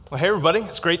Well, hey everybody,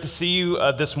 it's great to see you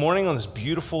this morning on this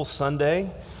beautiful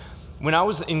Sunday. When I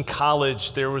was in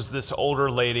college, there was this older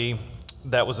lady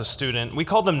that was a student. We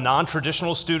called them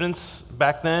non-traditional students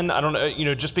back then. I don't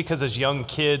know, just because as young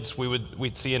kids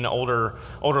we'd see an older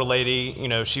lady.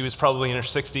 She was probably in her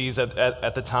 60s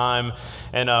at the time,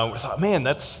 and we thought, man,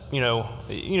 that's you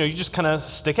just kind of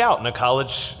stick out in a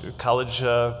college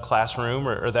classroom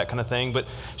or that kind of thing. But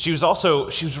she was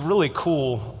a really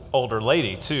cool older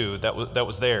lady too that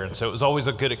was there, and so it was always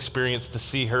a good experience to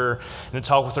see her and to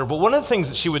talk with her. But one of the things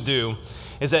that she would do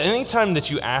is that anytime that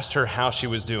you asked her how she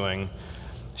was doing,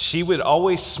 she would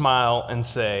always smile and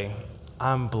say,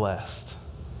 "I'm blessed."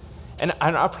 And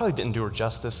I probably didn't do her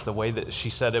justice the way that she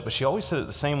said it, but she always said it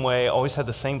the same way, always had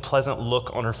the same pleasant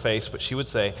look on her face. But she would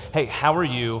say, "Hey, how are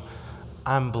you?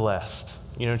 I'm blessed."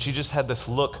 And she just had this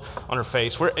look on her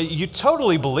face where you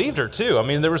totally believed her too. I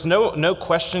mean, there was no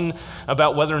question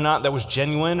about whether or not that was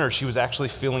genuine or she was actually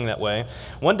feeling that way.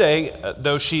 One day,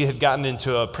 though, she had gotten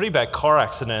into a pretty bad car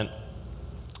accident,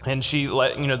 and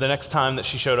the next time that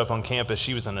she showed up on campus,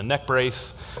 she was in a neck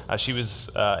brace, she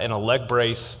was in a leg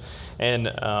brace, and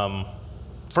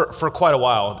for quite a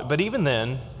while. But even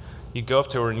then, you'd go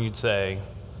up to her and you'd say,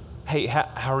 "Hey,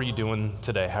 how are you doing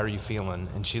today? How are you feeling?"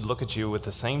 And she'd look at you with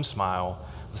the same smile,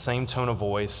 the same tone of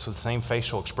voice, with the same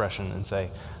facial expression, and say,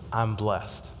 "I'm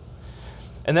blessed."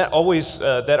 And that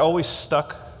always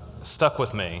stuck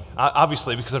with me,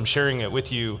 obviously, because I'm sharing it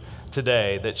with you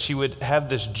today, that she would have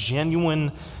this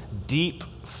genuine, deep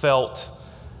felt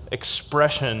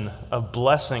expression of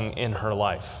blessing in her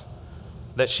life,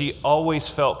 that she always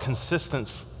felt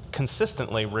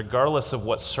consistently, regardless of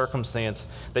what circumstance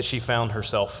that she found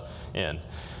herself in.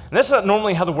 And that's not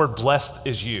normally how the word blessed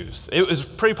is used. It was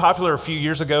pretty popular a few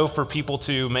years ago for people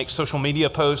to make social media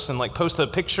posts and post a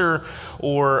picture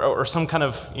or some kind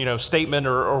of statement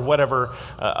or whatever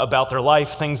about their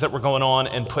life, things that were going on,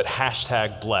 and put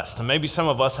hashtag blessed. And maybe some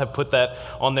of us have put that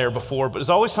on there before, but it's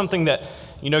always something that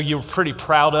you were pretty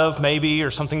proud of, maybe,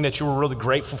 or something that you were really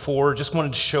grateful for, just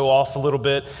wanted to show off a little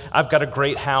bit. I've got a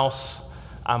great house,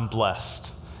 I'm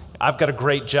blessed. I've got a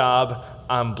great job,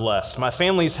 I'm blessed. My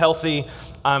family's healthy,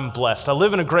 I'm blessed. I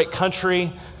live in a great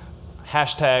country,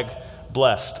 hashtag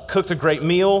blessed. Cooked a great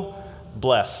meal,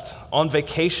 blessed. On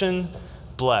vacation,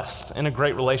 blessed. In a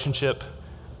great relationship,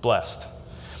 blessed.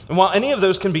 And while any of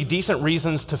those can be decent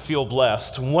reasons to feel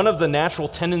blessed, one of the natural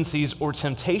tendencies or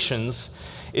temptations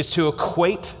is to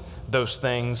equate those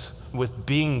things with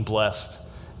being blessed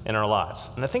in our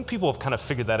lives. And I think people have kind of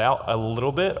figured that out a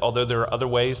little bit, although there are other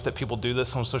ways that people do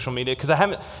this on social media, because I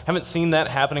haven't seen that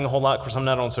happening a whole lot. Of course, I'm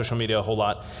not on social media a whole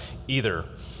lot either.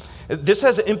 This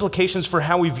has implications for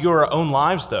how we view our own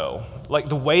lives, though, like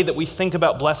the way that we think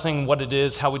about blessing, what it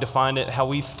is, how we define it, how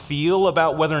we feel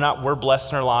about whether or not we're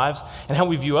blessed in our lives, and how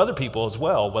we view other people as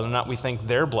well, whether or not we think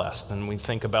they're blessed, and we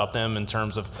think about them in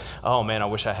terms of, oh man, I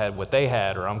wish I had what they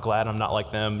had, or I'm glad I'm not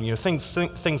like them,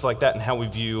 things like that, and how we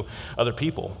view other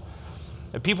people.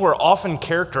 And people are often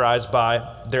characterized by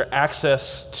their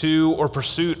access to or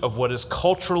pursuit of what is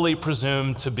culturally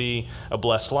presumed to be a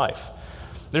blessed life.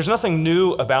 There's nothing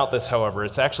new about this, however.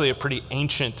 It's actually a pretty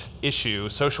ancient issue,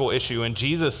 social issue, and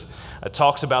Jesus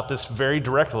talks about this very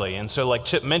directly. And so like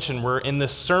Chip mentioned, we're in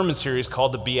this sermon series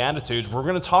called the Beatitudes. We're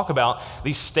going to talk about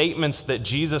these statements that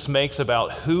Jesus makes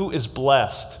about who is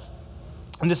blessed.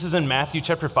 And this is in Matthew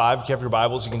chapter 5. If you have your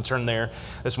Bibles, you can turn there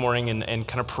this morning and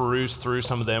kind of peruse through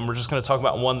some of them. We're just going to talk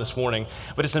about one this morning.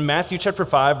 But it's in Matthew chapter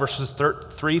 5, verses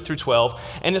 3 through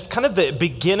 12. And it's kind of the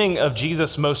beginning of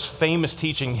Jesus' most famous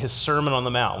teaching, his Sermon on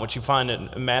the Mount, which you find in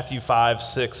Matthew 5,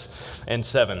 6, and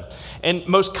 7. And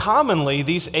most commonly,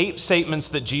 these 8 statements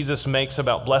that Jesus makes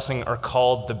about blessing are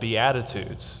called the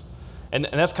Beatitudes. And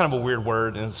that's kind of a weird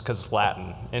word, and it's because it's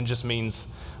Latin, and it just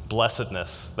means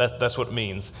blessedness. That's what it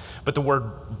means. But the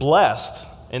word blessed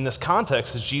in this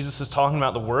context, as Jesus is talking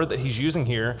about, the word that he's using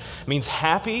here means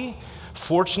happy,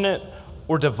 fortunate,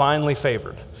 or divinely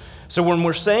favored. So when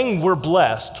we're saying we're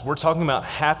blessed, we're talking about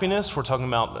happiness, we're talking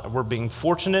about we're being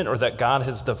fortunate, or that God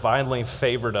has divinely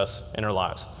favored us in our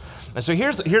lives. And so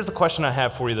here's the question I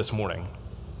have for you this morning.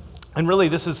 And really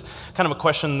this is kind of a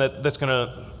question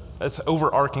that's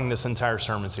overarching this entire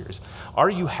sermon series. Are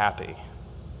you happy?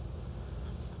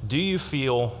 Do you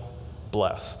feel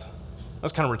blessed?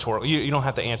 That's kind of rhetorical. You don't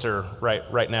have to answer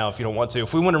right now if you don't want to.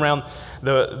 If we went around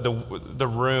the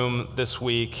room this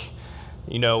week,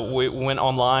 we went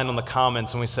online on the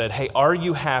comments and we said, hey, are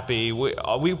you happy? We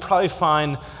probably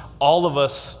find all of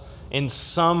us in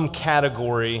some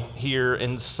category here,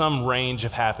 in some range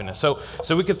of happiness.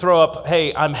 So we could throw up,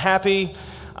 hey, I'm happy.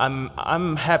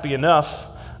 I'm happy enough.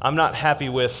 I'm not happy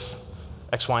with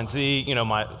X, Y, and Z.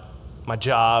 My my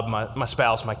job, my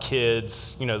spouse, my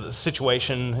kids, the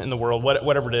situation in the world,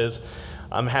 whatever it is.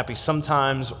 I'm happy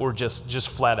sometimes, or just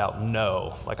flat out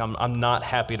no. Like I'm not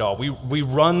happy at all. We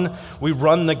run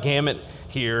the gamut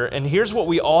here, and here's what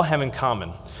we all have in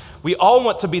common. We all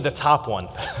want to be the top one.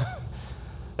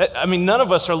 I mean, none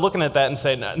of us are looking at that and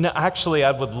saying, no, actually,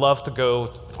 I would love to go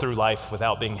through life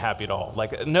without being happy at all.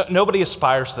 Like, nobody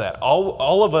aspires to that.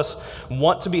 All of us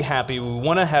want to be happy. We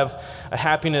want to have a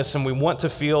happiness, and we want to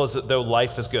feel as though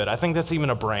life is good. I think that's even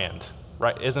a brand,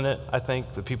 right? Isn't it? I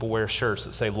think that people wear shirts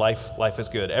that say life is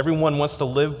good. Everyone wants to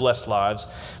live blessed lives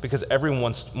because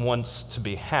everyone wants to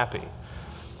be happy.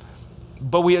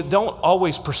 But we don't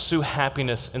always pursue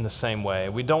happiness in the same way.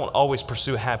 We don't always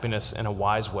pursue happiness in a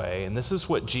wise way. And this is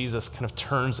what Jesus kind of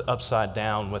turns upside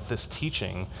down with this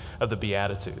teaching of the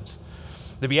Beatitudes.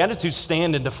 The Beatitudes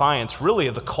stand in defiance, really,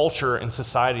 of the culture and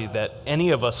society that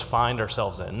any of us find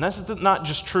ourselves in. And that's not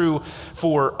just true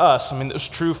for us. I mean, it's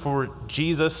true for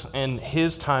Jesus and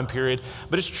his time period,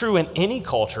 but it's true in any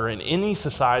culture, in any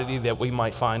society that we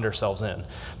might find ourselves in.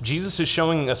 Jesus is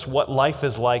showing us what life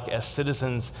is like as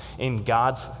citizens in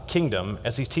God's kingdom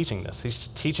as he's teaching this. He's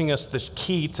teaching us the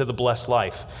key to the blessed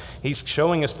life. He's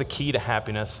showing us the key to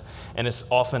happiness, and it's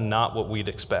often not what we'd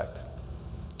expect.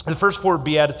 The first 4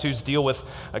 Beatitudes deal with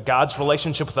God's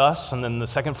relationship with us, and then the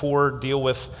second 4 deal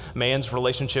with man's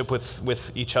relationship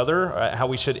with each other, how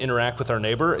we should interact with our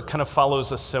neighbor. It kind of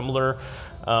follows a similar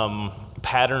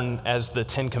pattern as the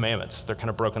 10 Commandments. They're kind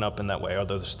of broken up in that way,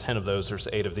 although there's 10 of those, there's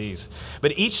 8 of these.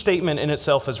 But each statement in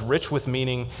itself is rich with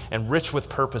meaning and rich with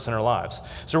purpose in our lives.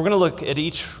 So we're going to look at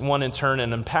each one in turn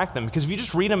and unpack them, because if you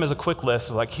just read them as a quick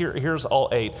list, like here's all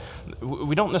 8,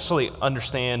 we don't necessarily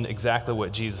understand exactly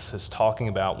what Jesus is talking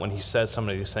about when he says some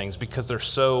of these things, because they're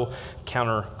so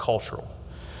countercultural.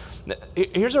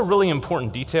 Here's a really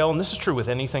important detail, and this is true with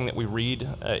anything that we read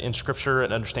in Scripture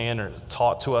and understand or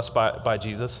taught to us by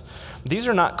Jesus. These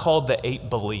are not called the 8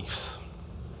 beliefs.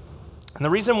 And the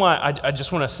reason why I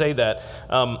just want to say that,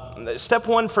 step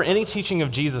 1 for any teaching of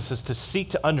Jesus is to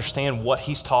seek to understand what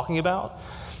he's talking about.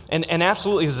 And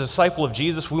absolutely, as a disciple of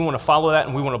Jesus, we want to follow that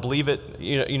and we want to believe it,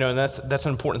 and that's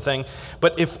an important thing.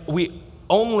 But if we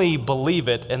only believe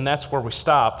it and that's where we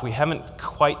stop, we haven't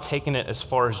quite taken it as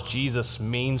far as Jesus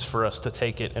means for us to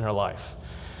take it in our life.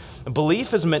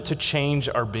 Belief is meant to change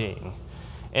our being,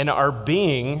 and our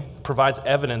being provides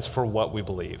evidence for what we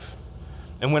believe.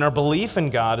 And when our belief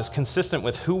in God is consistent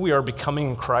with who we are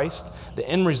becoming in Christ, the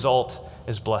end result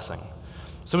is blessing.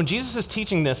 So when Jesus is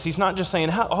teaching this, he's not just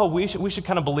saying, we should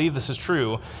kind of believe this is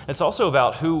true. It's also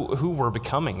about who we're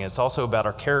becoming. It's also about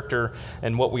our character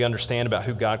and what we understand about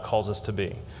who God calls us to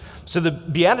be. So the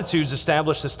Beatitudes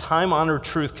establish this time-honored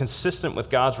truth consistent with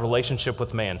God's relationship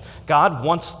with man. God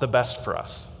wants the best for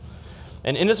us.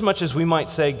 And inasmuch as we might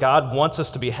say God wants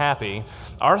us to be happy,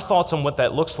 our thoughts on what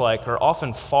that looks like are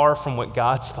often far from what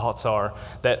God's thoughts are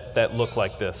that look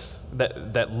like this,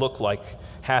 that look like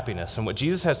happiness. And what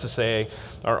Jesus has to say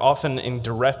are often in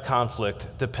direct conflict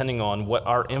depending on what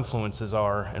our influences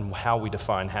are and how we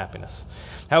define happiness.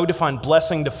 How we define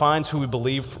blessing defines who we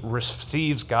believe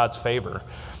receives God's favor.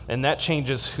 And that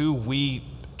changes who we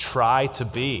try to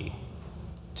be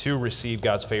to receive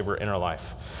God's favor in our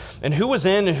life. And who was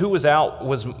in and who was out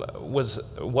was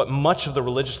what much of the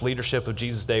religious leadership of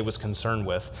Jesus' day was concerned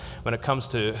with when it comes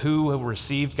to who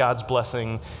received God's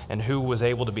blessing and who was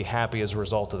able to be happy as a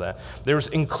result of that. There's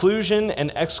inclusion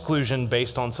and exclusion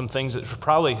based on some things that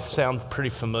probably sound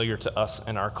pretty familiar to us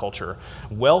in our culture: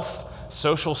 wealth,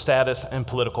 social status, and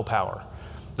political power.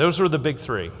 Those are the big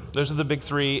 3. Those are the big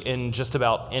 3 in just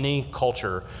about any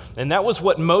culture. And that was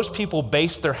what most people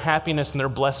based their happiness and their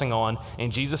blessing on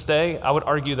in Jesus' day. I would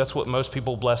argue that's what most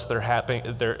people based their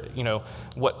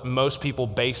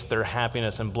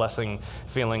happiness and blessing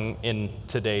feeling in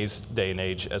today's day and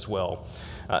age as well.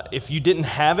 If you didn't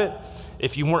have it,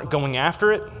 if you weren't going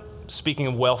after it, speaking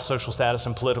of wealth, social status,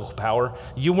 and political power,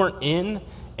 you weren't in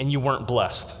and you weren't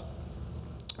blessed.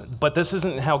 But this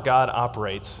isn't how God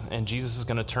operates, and Jesus is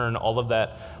going to turn all of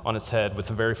that on its head with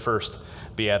the very first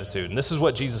beatitude. And this is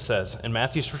what Jesus says in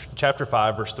Matthew chapter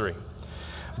 5, verse 3.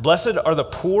 "Blessed are the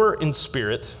poor in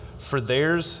spirit, for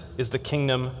theirs is the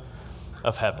kingdom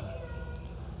of heaven."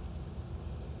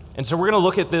 And so we're going to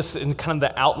look at this in kind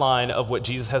of the outline of what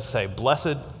Jesus has to say.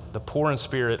 Blessed the poor in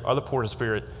spirit, are the poor in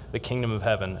spirit, the kingdom of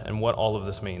heaven, and what all of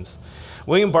this means.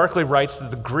 William Barclay writes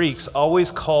that the Greeks always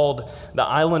called the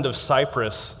island of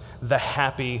Cyprus the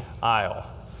Happy Isle.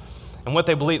 And what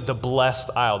they believe, the blessed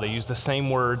isle. They use the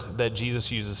same word that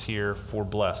Jesus uses here for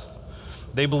blessed.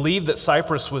 They believed that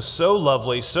Cyprus was so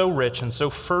lovely, so rich, and so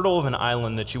fertile of an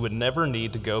island that you would never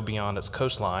need to go beyond its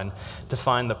coastline to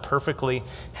find the perfectly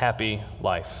happy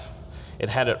life. It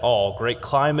had it all: great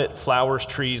climate, flowers,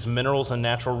 trees, minerals, and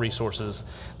natural resources,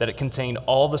 that it contained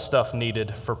all the stuff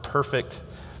needed for perfect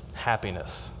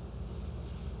happiness.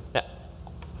 Now,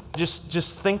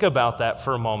 just think about that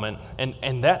for a moment,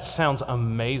 and that sounds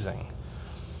amazing.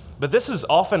 But this is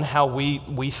often how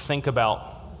we think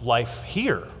about life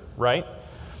here, right?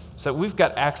 So we've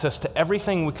got access to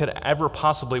everything we could ever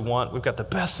possibly want. We've got the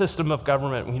best system of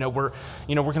government. We're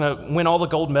going to win all the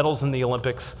gold medals in the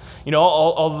Olympics.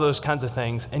 All of those kinds of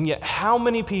things. And yet, how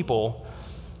many people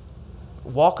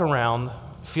walk around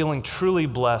feeling truly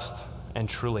blessed and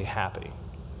truly happy?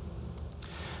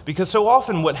 Because so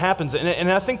often what happens,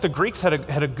 and I think the Greeks had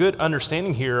a good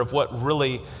understanding here of what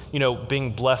really,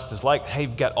 being blessed is like. Hey,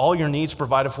 you've got all your needs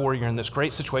provided for. You're in this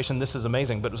great situation. This is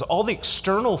amazing. But it was all the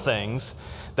external things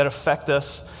that affect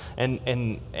us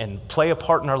and play a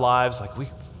part in our lives. Like we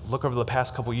look over the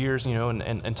past couple years,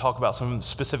 and talk about some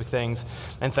specific things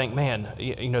and think, man,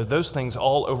 those things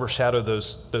all overshadow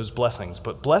those blessings.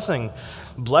 But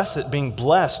being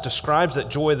blessed describes that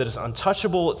joy that is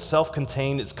untouchable, it's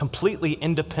self-contained, it's completely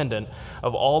independent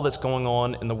of all that's going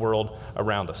on in the world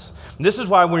around us. And this is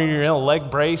why when you're in a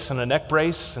leg brace and a neck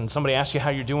brace and somebody asks you how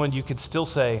you're doing, you could still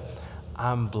say,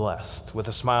 I'm blessed, with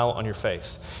a smile on your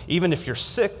face. Even if you're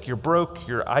sick, you're broke,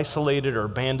 you're isolated or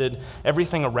abandoned,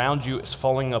 everything around you is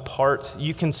falling apart,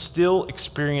 you can still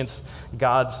experience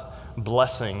God's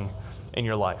blessing in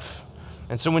your life.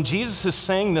 And so when Jesus is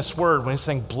saying this word, when he's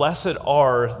saying, blessed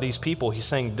are these people, he's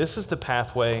saying this is the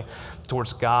pathway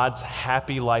towards God's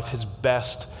happy life, his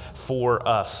best for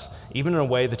us, even in a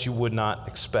way that you would not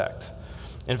expect.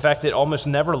 In fact, it almost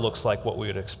never looks like what we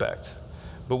would expect.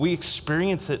 But we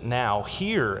experience it now,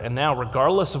 here and now,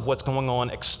 regardless of what's going on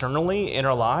externally in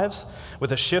our lives,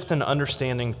 with a shift in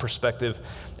understanding, perspective,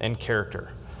 and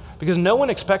character. Because no one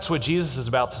expects what Jesus is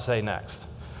about to say next.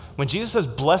 When Jesus says,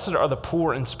 blessed are the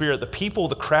poor in spirit, the people,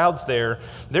 the crowds there,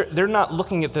 they're not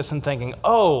looking at this and thinking,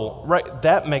 oh, right,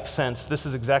 that makes sense. This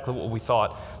is exactly what we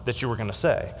thought that you were going to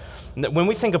say. When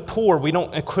we think of poor, we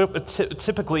don't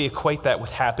typically equate that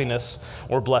with happiness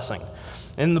or blessing.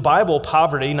 In the Bible,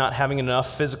 poverty, not having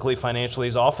enough physically, financially,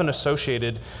 is often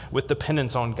associated with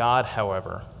dependence on God,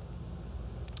 however.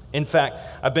 In fact,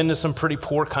 I've been to some pretty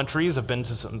poor countries, I've been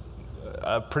to some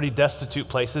pretty destitute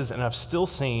places, and I've still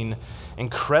seen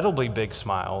incredibly big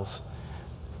smiles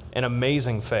and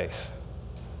amazing faith.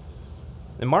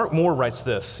 And Mark Moore writes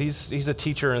this. He's a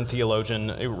teacher and theologian.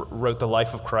 He wrote The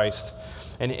Life of Christ,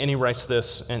 and he writes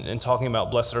this in talking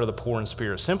about blessed are the poor in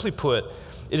spirit. Simply put,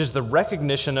 it is the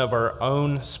recognition of our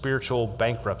own spiritual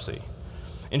bankruptcy.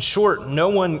 In short, now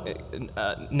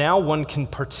one can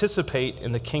participate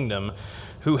in the kingdom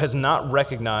who has not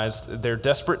recognized their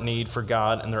desperate need for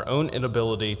God and their own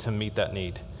inability to meet that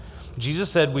need. Jesus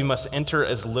said we must enter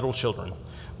as little children.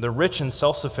 The rich and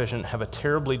self-sufficient have a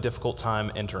terribly difficult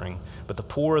time entering, but the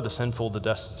poor, the sinful, the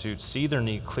destitute see their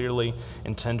need clearly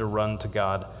and tend to run to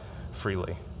God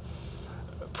freely.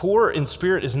 Poor in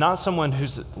spirit is not someone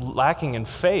who's lacking in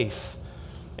faith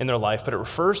in their life, but it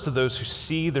refers to those who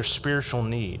see their spiritual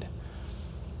need.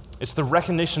 It's the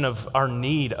recognition of our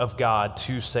need of God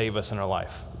to save us in our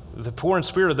life. The poor in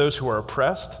spirit are those who are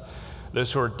oppressed,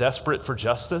 those who are desperate for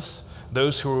justice,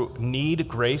 those who need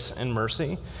grace and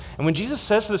mercy. And when Jesus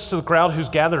says this to the crowd who's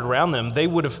gathered around them, they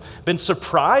would have been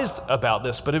surprised about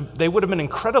this, but they would have been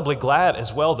incredibly glad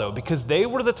as well, though, because they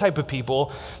were the type of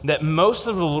people that most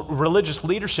of the religious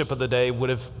leadership of the day would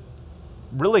have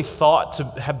really thought to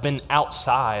have been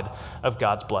outside of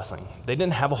God's blessing. They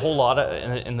didn't have a whole lot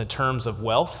in the terms of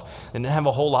wealth. They didn't have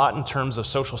a whole lot in terms of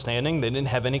social standing. They didn't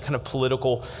have any kind of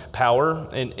political power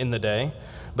in the day.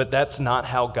 But that's not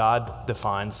how God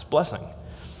defines blessing.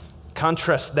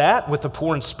 Contrast that with the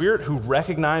poor in spirit who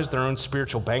recognize their own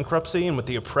spiritual bankruptcy, and with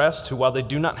the oppressed who, while they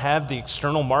do not have the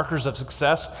external markers of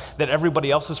success that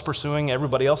everybody else is pursuing,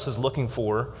 everybody else is looking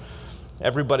for,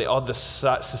 all the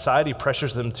society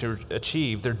pressures them to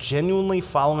achieve, they're genuinely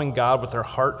following God with their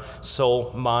heart,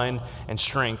 soul, mind, and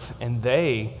strength, and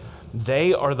they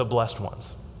are the blessed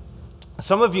ones.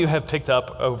 Some of you have picked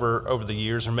up over the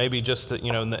years, or maybe just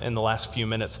in the last few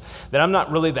minutes, that I'm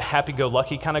not really the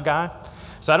happy-go-lucky kind of guy.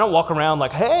 So I don't walk around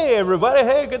like, hey, everybody,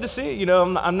 hey, good to see you. You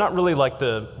know, I'm not really like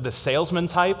the salesman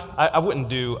type. I wouldn't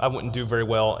do very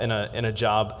well in a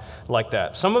job like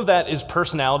that. Some of that is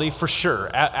personality for sure,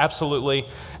 absolutely.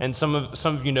 And some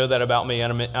of you know that about me.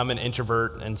 I'm an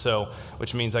introvert, and so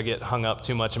which means I get hung up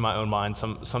too much in my own mind.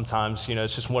 Sometimes, you know,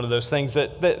 it's just one of those things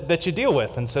that you deal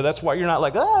with, and so that's why you're not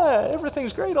like,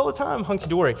 everything's great all the time, hunky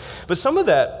dory. But some of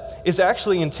that is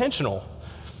actually intentional.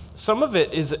 Some of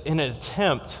it is in an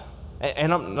attempt.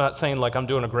 And I'm not saying like I'm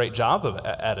doing a great job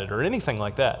at it or anything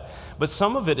like that, but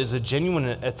some of it is a genuine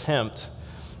attempt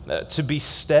to be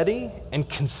steady and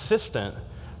consistent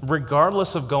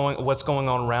regardless of what's going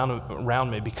on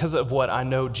around me because of what I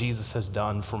know Jesus has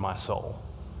done for my soul.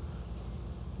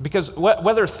 Because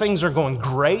whether things are going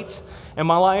great in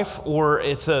my life or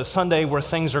it's a Sunday where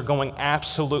things are going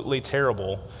absolutely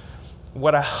terrible,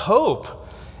 what I hope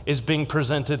is being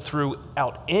presented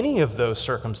throughout any of those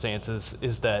circumstances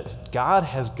is that God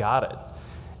has got it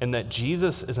and that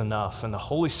Jesus is enough and the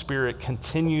Holy Spirit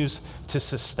continues to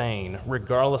sustain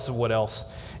regardless of what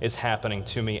else is happening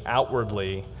to me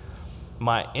outwardly.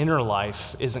 My inner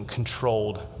life isn't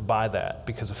controlled by that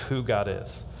because of who God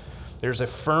is. There's a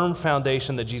firm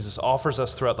foundation that Jesus offers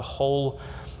us throughout the whole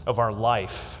of our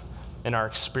life and our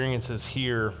experiences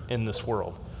here in this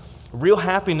world. Real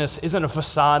happiness isn't a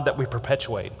facade that we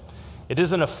perpetuate. It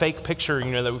isn't a fake picture,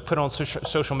 you know, that we put on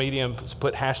social media and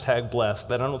put #blessed.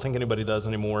 That I don't think anybody does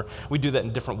anymore. We do that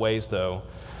in different ways, though.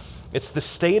 It's the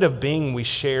state of being we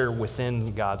share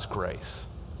within God's grace.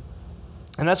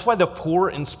 And that's why the poor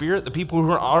in spirit, the people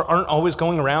who aren't always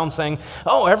going around saying,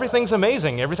 oh, everything's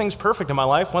amazing, everything's perfect in my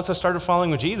life. Once I started following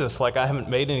with Jesus, like I haven't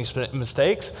made any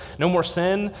mistakes, no more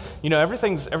sin. You know,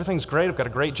 everything's great. I've got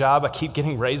a great job. I keep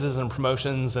getting raises and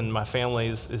promotions, and my family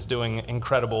is doing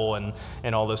incredible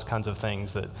and all those kinds of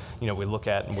things that, you know, we look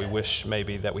at and we wish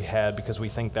maybe that we had because we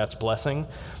think that's blessing.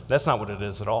 That's not what it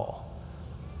is at all.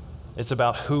 It's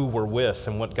about who we're with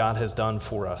and what God has done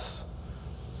for us.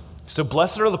 So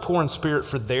blessed are the poor in spirit,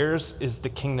 for theirs is the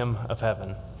kingdom of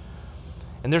heaven.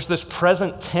 And there's this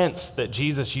present tense that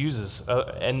Jesus uses,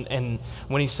 and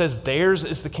when he says theirs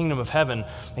is the kingdom of heaven,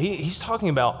 he's talking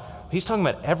about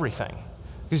everything.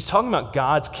 He's talking about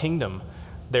God's kingdom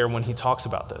there when he talks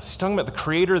about this. He's talking about the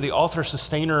creator, the author,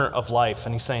 sustainer of life,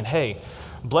 and he's saying, hey,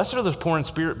 blessed are the poor in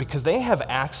spirit because they have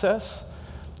access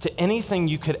to anything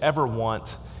you could ever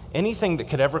want, anything that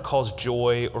could ever cause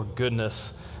joy or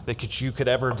goodness that you could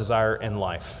ever desire in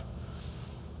life.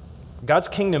 God's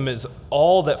kingdom is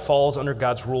all that falls under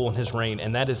God's rule and his reign,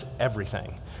 and that is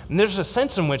everything. And there's a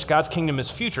sense in which God's kingdom is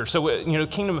future. So, you know,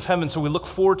 kingdom of heaven, so we look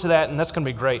forward to that, and that's going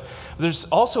to be great. But there's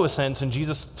also a sense, and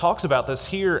Jesus talks about this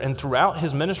here and throughout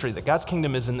his ministry, that God's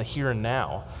kingdom is in the here and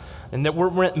now, and that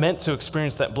we're meant to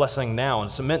experience that blessing now, and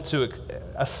it's meant to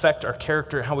affect our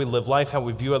character, how we live life, how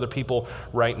we view other people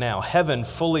right now. Heaven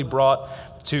fully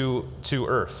brought to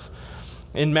earth.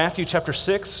 In Matthew chapter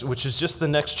 6, which is just the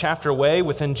next chapter away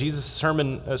within Jesus'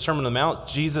 Sermon on the Mount,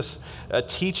 Jesus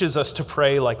teaches us to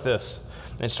pray like this.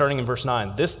 And starting in verse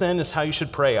 9, this then is how you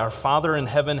should pray. Our Father in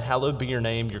heaven, hallowed be your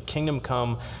name. Your kingdom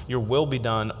come, your will be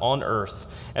done on earth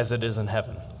as it is in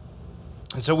heaven.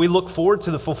 And so we look forward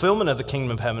to the fulfillment of the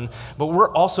kingdom of heaven, but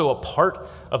we're also a part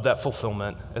of that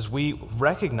fulfillment as we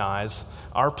recognize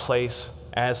our place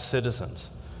as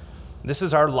citizens. This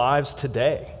is our lives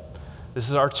today. This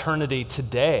is our eternity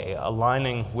today,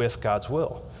 aligning with God's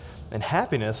will. And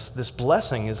happiness, this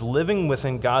blessing, is living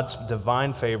within God's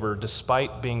divine favor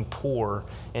despite being poor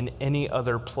in any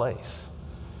other place.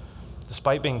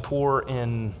 Despite being poor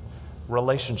in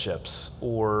relationships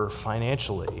or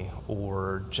financially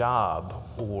or job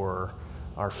or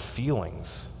our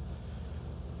feelings.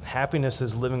 Happiness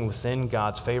is living within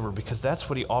God's favor because that's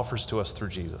what he offers to us through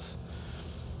Jesus.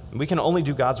 We can only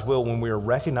do God's will when we are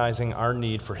recognizing our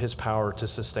need for his power to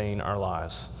sustain our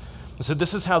lives. And so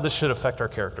this is how this should affect our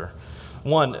character.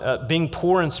 One, being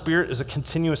poor in spirit is a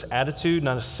continuous attitude,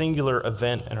 not a singular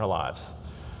event in our lives.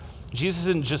 Jesus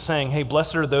isn't just saying, hey,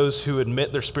 blessed are those who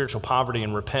admit their spiritual poverty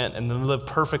and repent and then live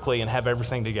perfectly and have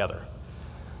everything together.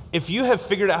 If you have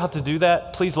figured out how to do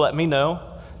that, please let me know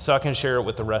so I can share it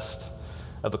with the rest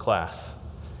of the class.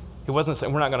 He wasn't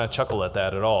saying, we're not going to chuckle at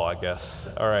that at all, I guess.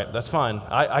 All right, that's fine.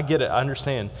 I get it. I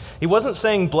understand. He wasn't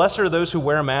saying, blessed are those who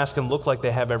wear a mask and look like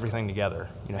they have everything together,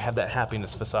 have that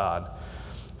happiness facade.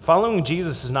 Following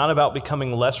Jesus is not about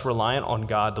becoming less reliant on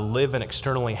God to live an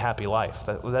externally happy life.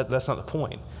 That's not the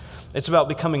point. It's about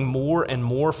becoming more and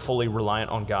more fully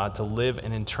reliant on God to live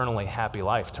an internally happy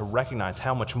life, to recognize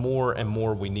how much more and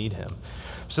more we need him.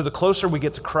 So the closer we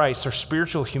get to Christ, our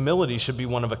spiritual humility should be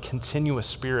one of a continuous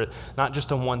spirit, not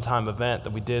just a one-time event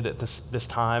that we did at this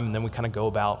time, and then we kind of go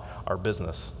about our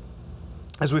business.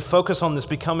 As we focus on this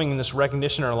becoming and this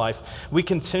recognition in our life, we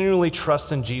continually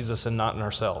trust in Jesus and not in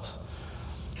ourselves.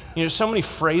 There's so many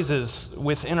phrases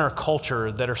within our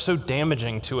culture that are so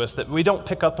damaging to us that we don't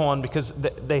pick up on because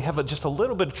they have just a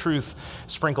little bit of truth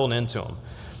sprinkled into them.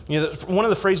 One of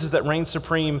the phrases that reigns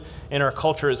supreme in our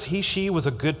culture is he, she was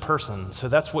a good person. So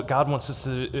that's what God wants us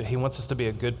to do. He wants us to be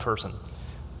a good person.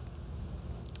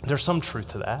 There's some truth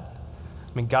to that.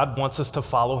 God wants us to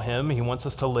follow him. He wants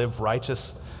us to live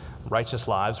righteous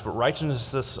lives, but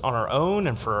righteousness on our own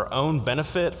and for our own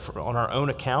benefit, on our own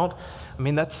account,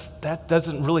 that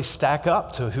doesn't really stack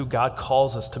up to who God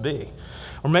calls us to be.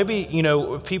 Or maybe,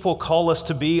 people call us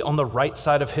to be on the right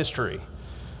side of history.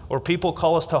 Or people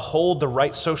call us to hold the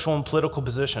right social and political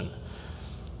position.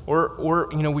 Or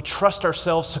we trust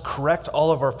ourselves to correct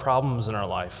all of our problems in our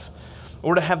life.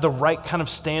 Or to have the right kind of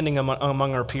standing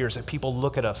among our peers, that people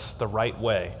look at us the right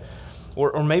way.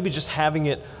 Or maybe just having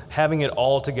it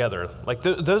all together.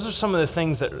 Those are some of the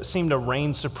things that seem to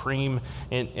reign supreme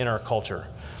in our culture.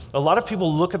 A lot of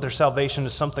people look at their salvation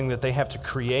as something that they have to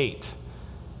create,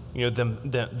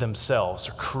 themselves,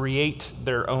 or create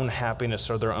their own happiness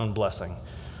or their own blessing.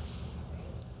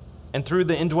 And through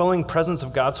the indwelling presence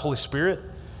of God's Holy Spirit,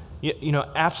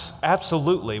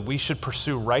 absolutely, we should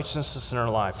pursue righteousness in our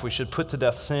life. We should put to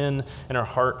death sin in our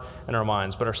heart and our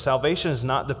minds. But our salvation is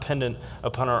not dependent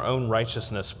upon our own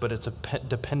righteousness, but it's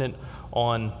dependent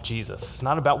on Jesus. It's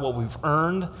not about what we've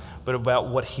earned, but about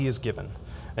what he has given.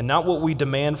 And not what we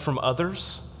demand from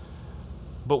others,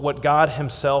 but what God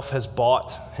himself has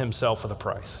bought himself with a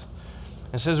price.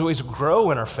 And so as we grow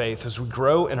in our faith, as we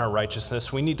grow in our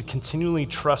righteousness, we need to continually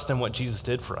trust in what Jesus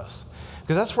did for us.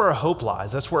 Because that's where our hope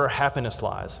lies. That's where our happiness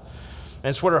lies. And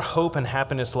it's where our hope and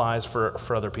happiness lies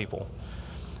for other people.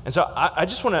 And so I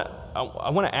just want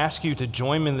to ask you to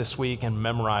join me this week in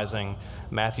memorizing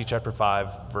Matthew chapter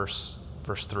 5, verse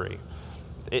 3.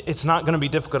 It's not going to be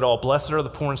difficult at all. Blessed are the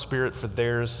poor in spirit, for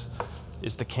theirs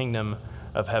is the kingdom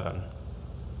of heaven.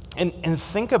 And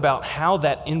think about how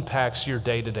that impacts your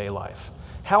day-to-day life.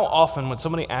 How often, when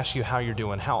somebody asks you how you're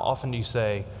doing, how often do you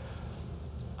say,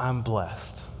 I'm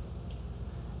blessed?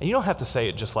 And you don't have to say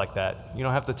it just like that. You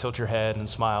don't have to tilt your head and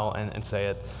smile and say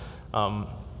it.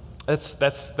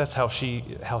 That's how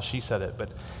she said it. But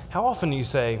how often do you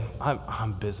say,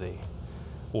 I'm busy,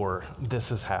 or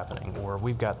this is happening, or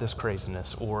we've got this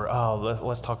craziness, or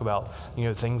let's talk about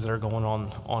things that are going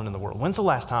on in the world. When's the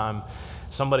last time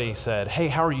somebody said, hey,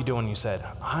 how are you doing? You said,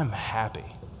 I'm happy.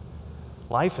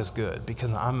 Life is good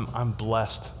because I'm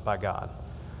blessed by God.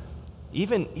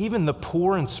 Even the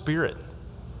poor in spirit,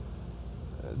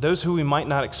 those who we might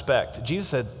not expect, Jesus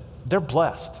said, they're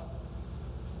blessed.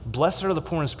 Blessed are the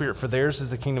poor in spirit, for theirs is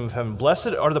the kingdom of heaven. Blessed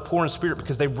are the poor in spirit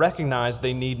because they recognize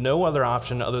they need no other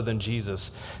option other than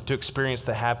Jesus to experience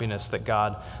the happiness that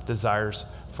God desires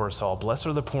for us all. Blessed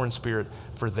are the poor in spirit,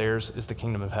 for theirs is the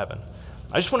kingdom of heaven.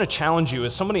 I just want to challenge you,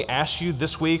 as somebody asks you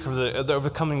this week or over the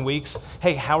coming weeks,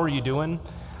 hey, how are you doing?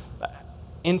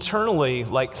 Internally,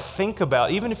 think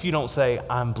about, even if you don't say,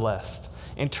 I'm blessed,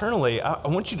 internally, I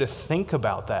want you to think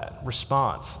about that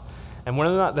response. And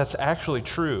whether or not that's actually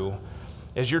true,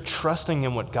 as you're trusting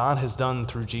in what God has done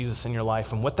through Jesus in your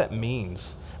life and what that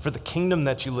means for the kingdom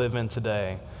that you live in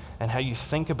today and how you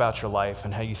think about your life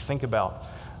and how you think about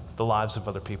the lives of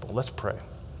other people. Let's pray.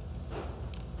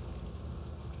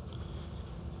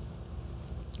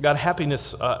 God,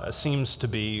 happiness seems to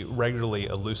be regularly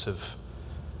elusive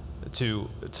to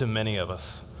many of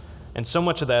us. And so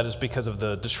much of that is because of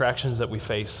the distractions that we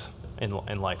face in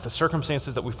life, the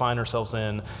circumstances that we find ourselves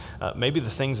in, maybe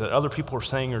the things that other people are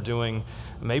saying or doing,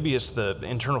 maybe it's the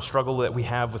internal struggle that we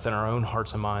have within our own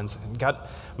hearts and minds. God,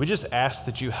 we just ask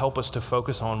that you help us to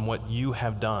focus on what you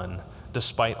have done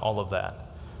despite all of that,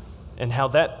 and how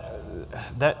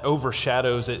that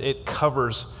overshadows, it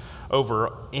covers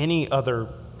over any other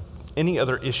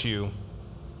issue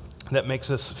that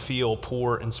makes us feel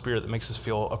poor in spirit, that makes us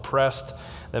feel oppressed,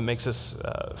 that makes us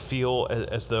feel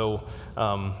as though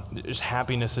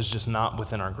happiness is just not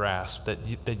within our grasp,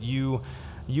 that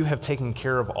you have taken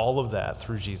care of all of that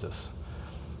through Jesus,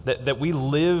 that we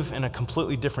live in a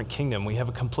completely different kingdom. We have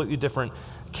a completely different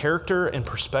character and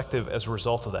perspective as a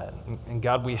result of that. And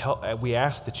God, we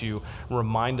ask that you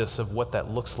remind us of what that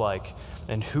looks like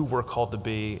and who we're called to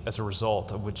be as a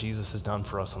result of what Jesus has done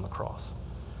for us on the cross.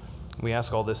 We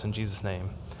ask all this in Jesus' name.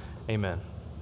 Amen.